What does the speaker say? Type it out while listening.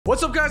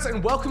What's up guys,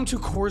 and welcome to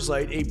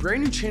KorzLite, a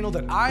brand new channel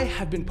that I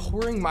have been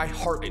pouring my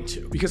heart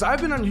into. Because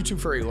I've been on YouTube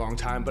for a long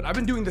time, but I've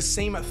been doing the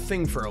same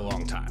thing for a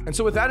long time. And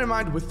so with that in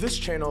mind, with this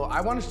channel, I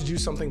wanted to do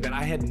something that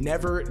I had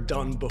never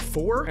done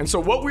before. And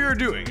so what we are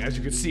doing, as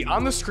you can see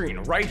on the screen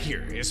right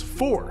here, is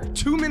 4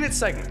 2-minute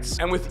segments.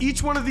 And with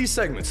each one of these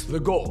segments, the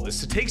goal is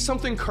to take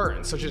something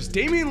current, such as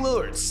Damian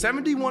Lillard's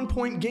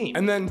 71-point game,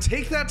 and then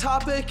take that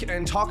topic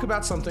and talk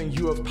about something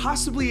you have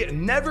possibly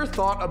never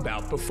thought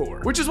about before.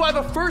 Which is why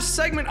the first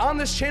segment on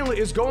this channel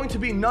is going to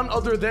be none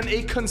other than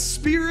a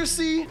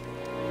conspiracy.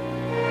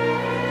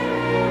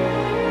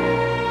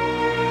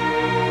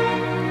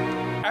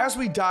 As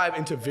we dive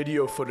into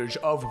video footage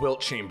of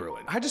Wilt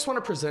Chamberlain, I just want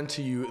to present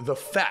to you the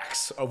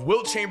facts of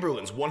Wilt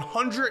Chamberlain's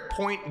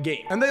 100-point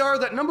game. And they are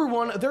that number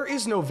one, there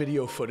is no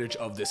video footage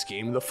of this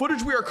game. The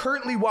footage we are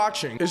currently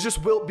watching is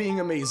just Wilt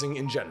being amazing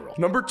in general.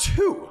 Number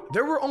two,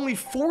 there were only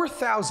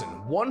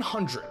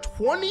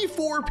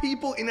 4,124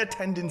 people in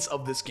attendance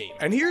of this game.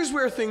 And here's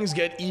where things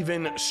get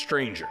even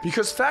stranger.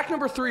 Because fact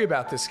number 3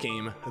 about this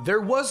game, there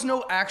was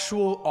no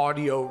actual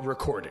audio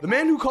recording. The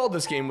man who called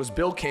this game was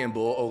Bill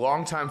Campbell, a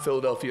longtime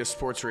Philadelphia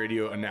sports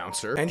radio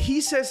announcer, and he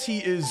says he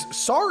is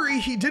sorry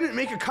he didn't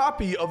make a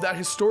copy of that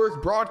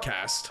historic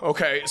broadcast.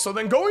 Okay, so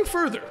then going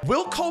further,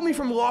 Wilt called me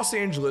from Los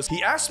Angeles.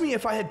 He asked me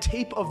if I had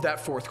tape of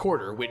that fourth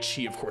quarter, which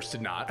he of course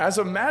did not. As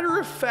a matter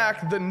of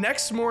fact, the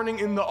next morning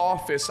in the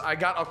office, I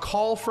got a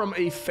call from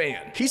a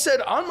fan. He said,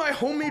 on my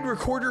homemade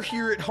recorder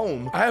here at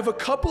home, I have a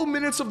couple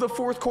minutes of the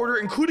fourth quarter,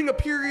 including a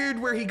period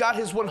where he got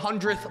his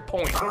 100th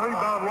point. The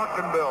rebound,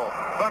 Luckenbill.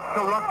 Back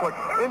to Ruckwick.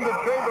 Into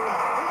Chamberlain.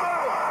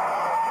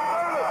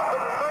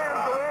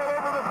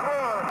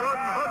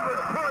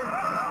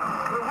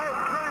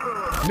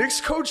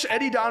 Knicks coach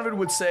Eddie Donovan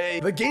would say,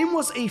 the game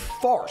was a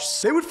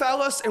farce. They would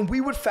foul us and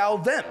we would foul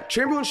them.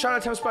 Chamberlain's shot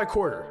attempts by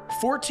quarter,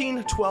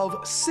 14,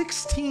 12,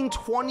 16,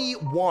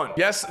 21.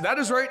 Yes, that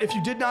is right. If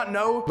you did not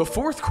know, the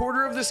fourth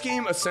quarter of this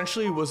game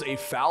essentially was a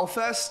foul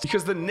fest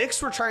because the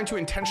Knicks were trying to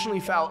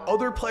intentionally foul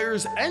other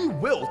players and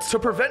Wilt to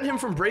prevent him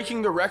from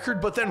breaking the record,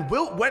 but then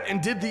Wilt went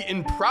and did the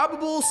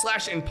improbable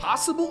 /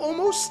 impossible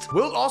almost.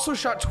 Wilt also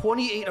shot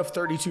 28 of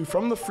 32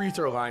 from the free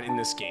throw line in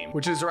this game,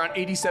 which is around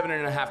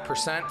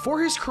 87.5%.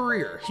 For his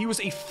career, he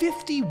was a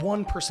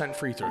 51%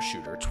 free throw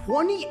shooter,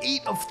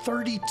 28 of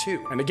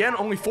 32. And again,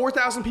 only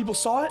 4,000 people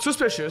saw it.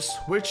 Suspicious,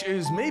 which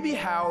is maybe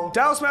how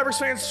Dallas Mavericks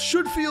fans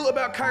should feel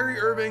about Kyrie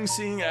Irving,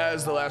 seeing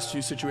as the last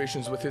few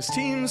situations with his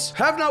teams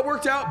have not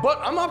worked out, but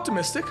I'm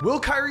optimistic. Will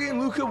Kyrie and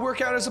Luka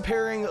work out as a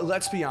pairing?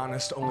 Let's be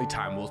honest, only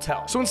time will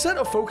tell. So instead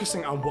of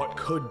focusing on what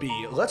could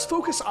be, let's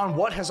focus on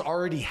what has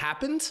already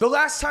happened. The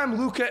last time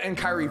Luka and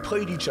Kyrie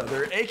played each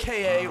other,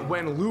 aka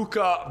when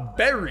Luka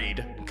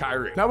buried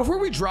Kyrie. Now, before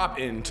we drop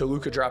into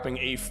Luka dropping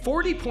a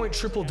 40-point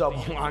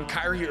triple-double on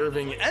Kyrie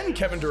Irving and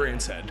Kevin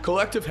Durant's head,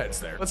 collective heads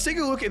there, let's take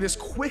a look at this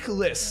quick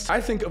list, I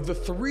think, of the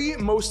 3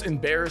 most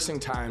embarrassing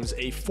times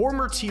a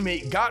former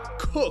teammate got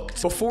cooked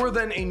before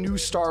then a new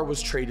star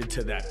was traded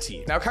to that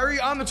team. Now, Kyrie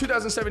on the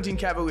 2017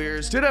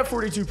 Cavaliers did have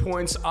 42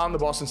 points on the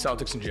Boston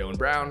Celtics and Jaylen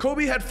Brown.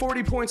 Kobe had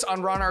 40 points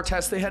on Ron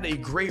Artest. They had a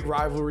great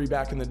rivalry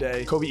back in the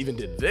day. Kobe even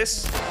did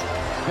this.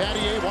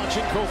 Battier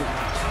watching Kobe.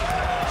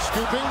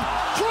 Scooping,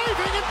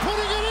 driving, and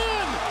putting it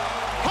in!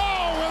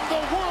 How in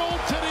the world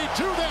did he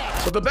do that?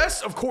 But the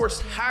best, of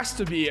course, has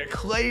to be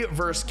Klay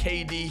versus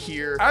KD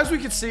here. As we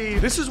can see,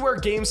 this is where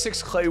Game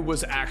 6 Klay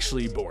was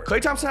actually born. Klay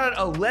Thompson had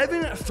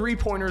 11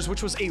 three-pointers,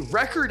 which was a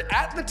record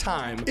at the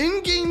time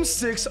in Game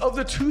 6 of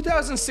the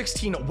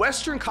 2016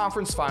 Western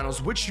Conference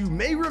Finals, which you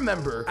may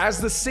remember as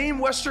the same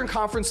Western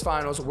Conference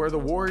Finals where the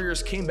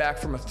Warriors came back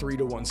from a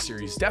 3-1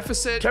 series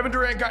deficit. Kevin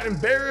Durant got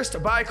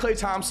embarrassed by Klay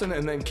Thompson,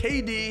 and then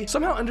KD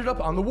somehow ended up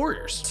on the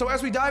Warriors. So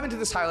as we dive into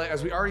this highlight,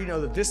 as we already know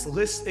that this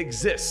list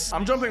exists,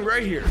 I'm jumping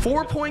right here.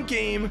 4-point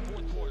game.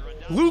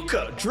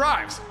 Luka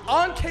drives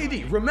on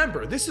KD.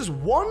 Remember, this is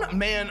one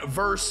man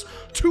versus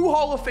 2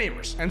 Hall of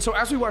Famers. And so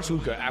as we watch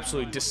Luka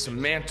absolutely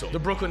dismantle the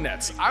Brooklyn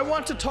Nets, I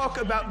want to talk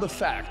about the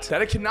fact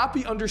that it cannot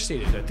be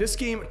understated that this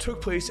game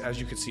took place, as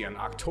you can see, on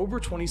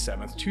October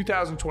 27th,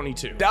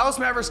 2022. Dallas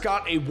Mavericks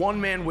got a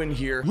one-man win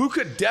here.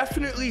 Luka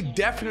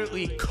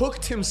definitely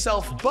cooked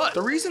himself, but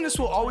the reason this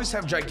will always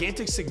have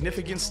gigantic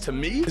significance to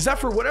me is that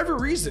for whatever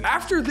reason,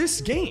 after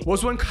this game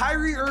was when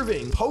Kyrie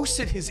Irving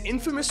posted his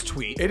infamous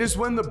tweet. It is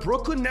when the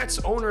Brooklyn Nets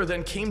owner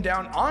then came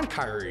down on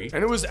Kyrie,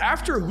 and it was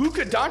after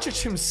Luka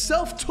Doncic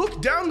himself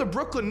took down the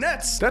Brooklyn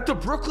Nets that the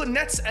Brooklyn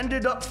Nets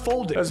ended up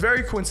folding. That's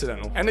very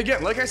coincidental. And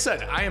again, like I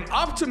said, I am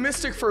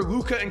optimistic for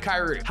Luka and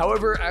Kyrie.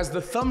 However, as the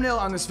thumbnail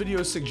on this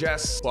video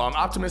suggests, while I'm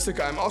optimistic,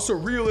 I'm also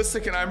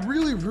realistic, and I'm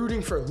really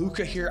rooting for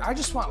Luka here. I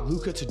just want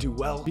Luka to do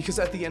well, because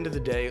at the end of the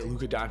day,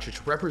 Luka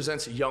Doncic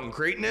represents young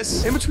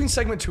greatness. In between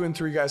segment 2 and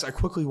 3, guys, I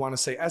quickly want to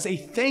say, as a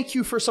thank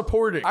you for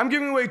supporting, I'm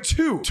giving away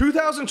 2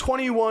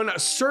 2021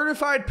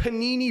 certified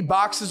Panini 20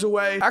 boxes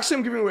away. Actually,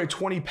 I'm giving away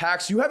 20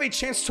 packs. You have a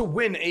chance to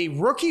win a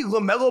rookie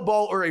LaMelo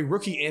Ball or a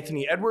rookie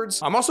Anthony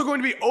Edwards. I'm also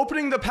going to be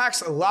opening the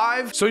packs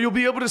live, so you'll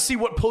be able to see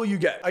what pull you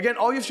get. Again,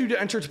 all you have to do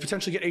to enter to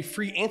potentially get a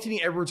free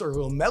Anthony Edwards or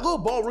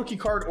LaMelo Ball rookie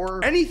card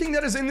or anything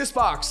that is in this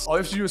box, all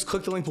you have to do is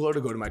click the link below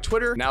to go to my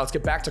Twitter. Now let's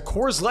get back to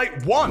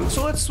KorzLite 1.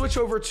 So let's switch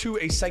over to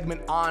a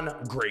segment on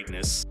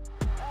greatness.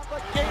 The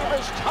game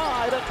is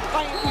tied at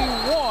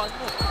 91.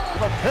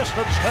 The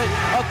Pistons take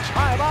a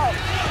timeout.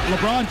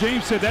 LeBron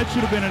James said that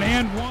should have been an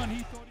and one.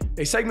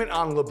 A segment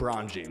on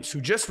LeBron James,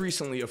 who just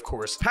recently, of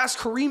course, passed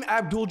Kareem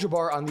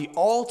Abdul-Jabbar on the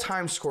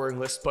all-time scoring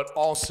list, but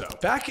also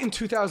back in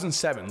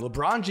 2007,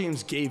 LeBron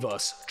James gave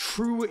us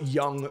true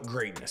young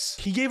greatness.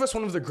 He gave us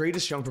one of the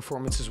greatest young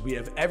performances we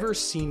have ever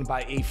seen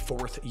by a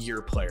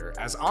fourth-year player.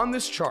 As on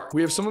this chart,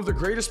 we have some of the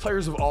greatest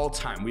players of all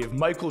time. We have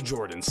Michael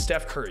Jordan,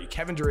 Steph Curry,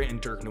 Kevin Durant, and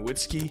Dirk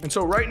Nowitzki. And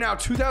so right now,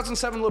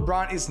 2007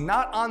 LeBron is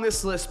not on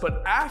this list,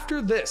 but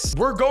after this,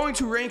 we're going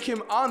to rank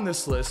him on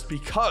this list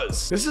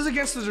because this is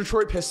against the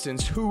Detroit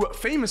Pistons, who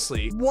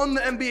famously won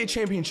the NBA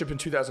championship in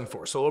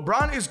 2004. So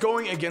LeBron is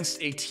going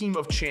against a team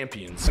of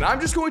champions. And I'm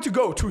just going to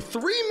go to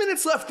 3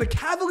 minutes left. The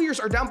Cavaliers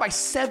are down by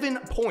 7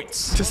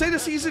 points. To say the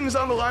season is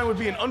on the line would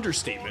be an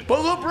understatement.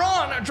 But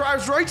LeBron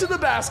drives right to the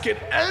basket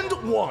and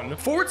won.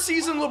 Fourth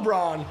season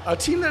LeBron, a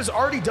team that has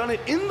already done it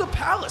in the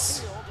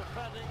Palace.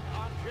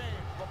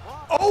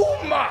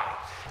 Oh my!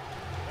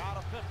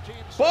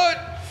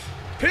 But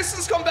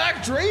Pistons come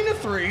back, drain a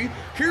 3.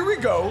 Here we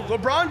go.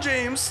 LeBron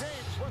James.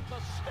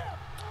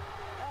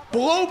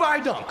 Blow by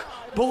dunk.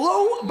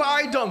 Blow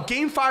by dunk.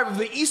 Game 5 of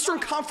the Eastern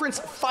Conference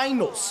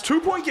Finals.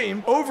 2-point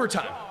game,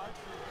 overtime.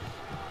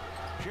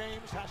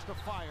 James has to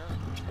fire.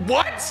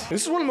 What?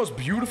 This is one of the most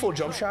beautiful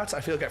jump shots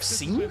I feel like I've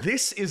seen.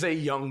 This is a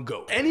young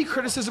GOAT. Any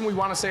criticism we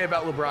want to say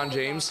about LeBron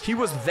James, he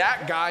was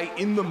that guy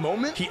in the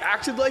moment. He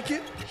acted like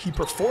it. He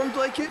performed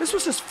like it. This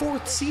was his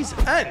 4th season.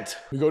 And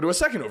we go to a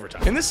second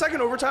overtime. In this second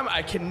overtime,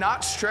 I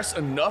cannot stress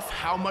enough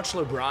how much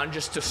LeBron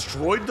just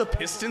destroyed the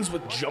Pistons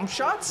with jump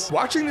shots.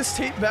 Watching this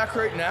tape back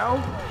right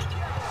now,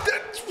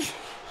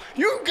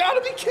 you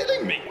gotta be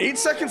kidding me. 8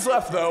 seconds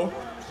left though.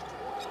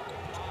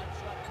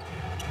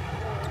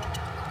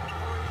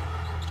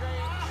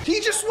 He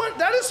just went,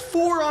 that is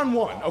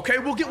 4-on-1, okay?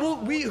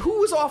 Who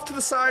was off to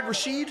the side?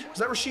 Rashid? Is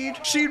that Rashid?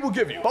 Rashid will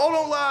give you. Ball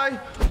don't lie,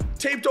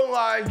 tape don't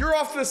lie, you're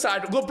off to the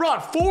side.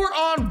 LeBron,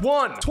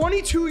 4-on-1,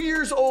 22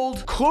 years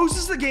old,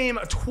 closes the game,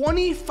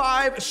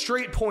 25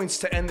 straight points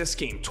to end this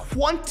game,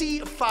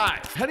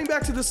 25. Heading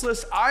back to this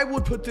list, I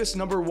would put this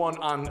number 1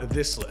 on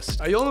this list.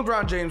 A young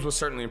LeBron James was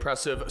certainly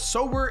impressive.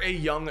 So were a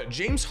young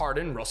James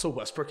Harden, Russell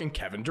Westbrook, and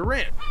Kevin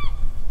Durant.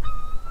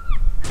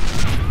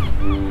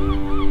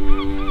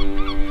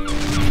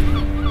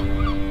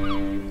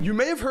 You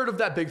may have heard of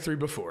that big 3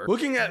 before.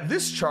 Looking at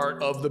this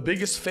chart of the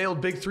biggest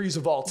failed big 3s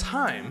of all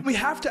time, we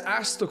have to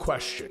ask the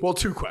question. Well,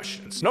 2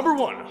 questions. Number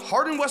 1,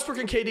 Harden, Westbrook,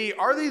 and KD,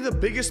 are they the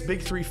biggest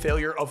big 3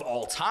 failure of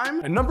all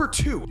time? And number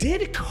 2,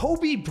 did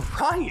Kobe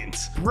Bryant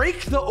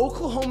break the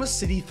Oklahoma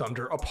City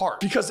Thunder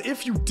apart? Because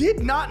if you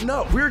did not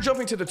know, we are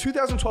jumping to the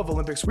 2012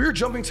 Olympics. We are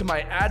jumping to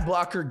my ad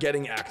blocker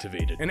getting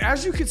activated. And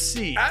as you can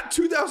see, at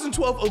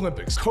 2012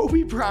 Olympics,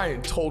 Kobe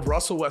Bryant told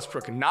Russell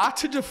Westbrook not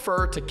to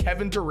defer to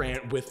Kevin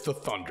Durant with the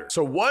Thunder.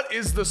 So what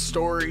is the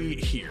story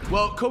here?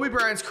 Well, Kobe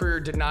Bryant's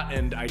career did not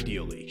end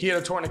ideally. He had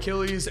a torn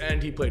Achilles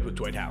and he played with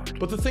Dwight Howard.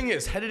 But the thing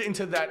is, headed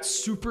into that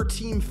super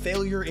team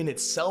failure in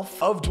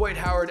itself of Dwight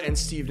Howard and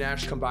Steve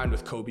Nash combined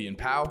with Kobe and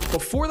Pau,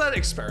 before that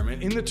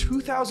experiment, in the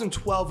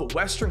 2012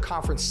 Western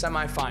Conference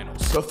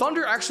semifinals, the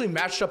Thunder actually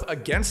matched up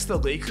against the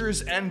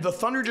Lakers and the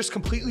Thunder just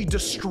completely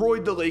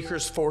destroyed the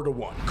Lakers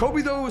 4-1.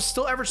 Kobe, though,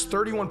 still averaged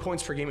 31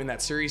 points per game in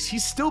that series. He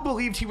still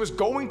believed he was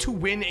going to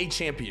win a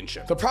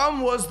championship. The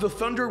problem was the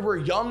Thunder were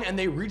young and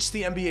they reached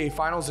the NBA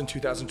Finals in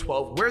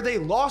 2012, where they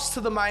lost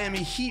to the Miami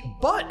Heat,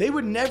 but they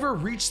would never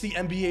reach the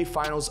NBA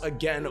Finals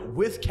again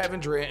with Kevin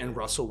Durant and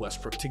Russell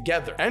Westbrook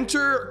together.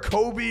 Enter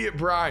Kobe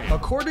Bryant.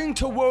 According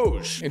to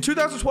Woj, in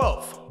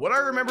 2012, what I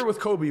remember with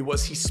Kobe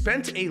was he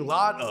spent a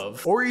lot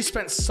of, or he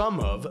spent some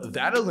of,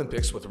 that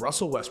Olympics with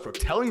Russell Westbrook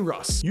telling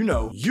Russ, you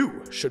know,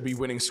 you should be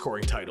winning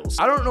scoring titles.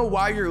 I don't know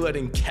why you're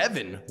letting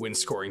Kevin win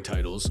scoring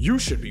titles. You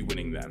should be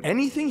winning them.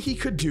 Anything he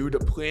could do to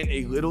plant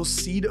a little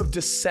seed of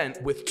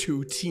dissent with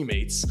 2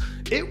 teammates,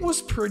 it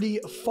was pretty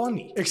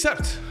funny.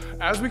 Except,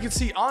 as we can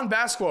see on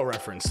Basketball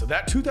Reference,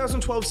 that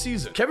 2012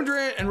 season, Kevin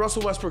Durant and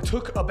Russell Westbrook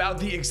took about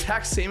the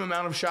exact same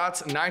amount of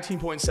shots,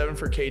 19.7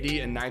 for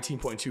KD and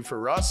 19.2 for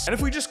Russ. And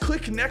if we just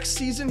click next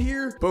season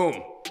here,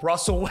 boom,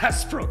 Russell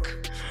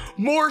Westbrook.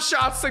 More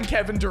shots than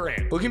Kevin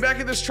Durant. Looking back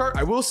at this chart,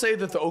 I will say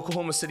that the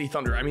Oklahoma City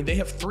Thunder, I mean, they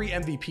have 3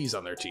 MVPs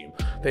on their team.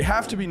 They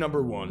have to be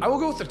number 1. I will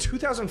go with the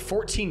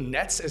 2014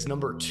 Nets as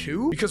number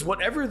 2 because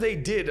whatever they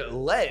did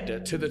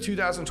led to the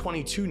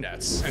 2022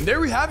 Nets. And there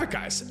we have it,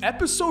 guys.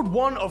 Episode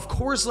 1 of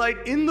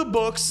KorzLite in the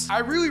books. I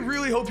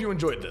really hope you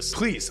enjoyed this.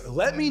 Please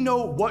let me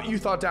know what you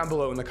thought down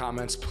below in the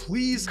comments.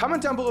 Please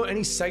comment down below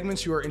any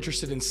segments you are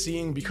interested in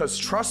seeing because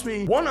trust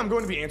me, 1, I'm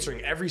going to be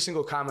answering every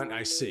single comment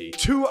I see.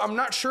 2, 2, I'm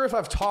not sure if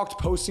I've talked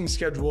posting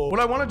schedule. What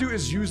I want to do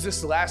is use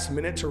this last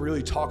minute to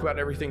really talk about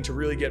everything, to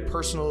really get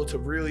personal, to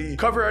really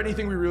cover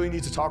anything we really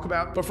need to talk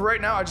about. But for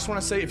right now, I just want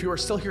to say, if you are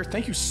still here,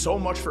 thank you so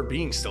much for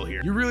being still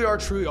here. You really are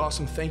truly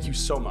awesome. Thank you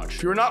so much.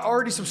 If you're not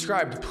already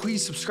subscribed,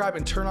 please subscribe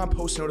and turn on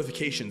post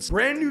notifications.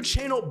 Brand new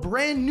channel,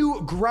 brand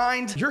new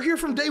grind. You're here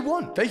from day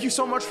one. Thank you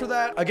so much for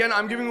that. Again,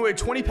 I'm giving away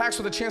 20 packs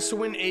with a chance to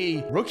win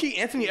a rookie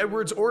Anthony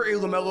Edwards or a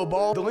LaMelo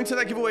Ball. The link to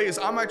that giveaway is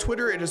on my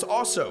Twitter. It is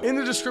also in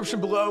the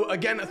description below.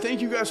 Again,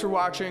 thank you guys for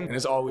watching. And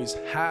as always,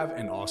 have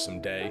an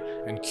awesome day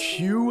and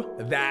cue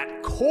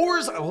that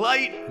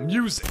KorzLite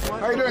music.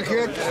 How you doing,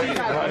 kid?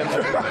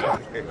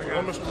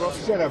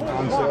 Shut up,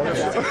 I'm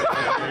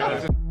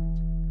sorry.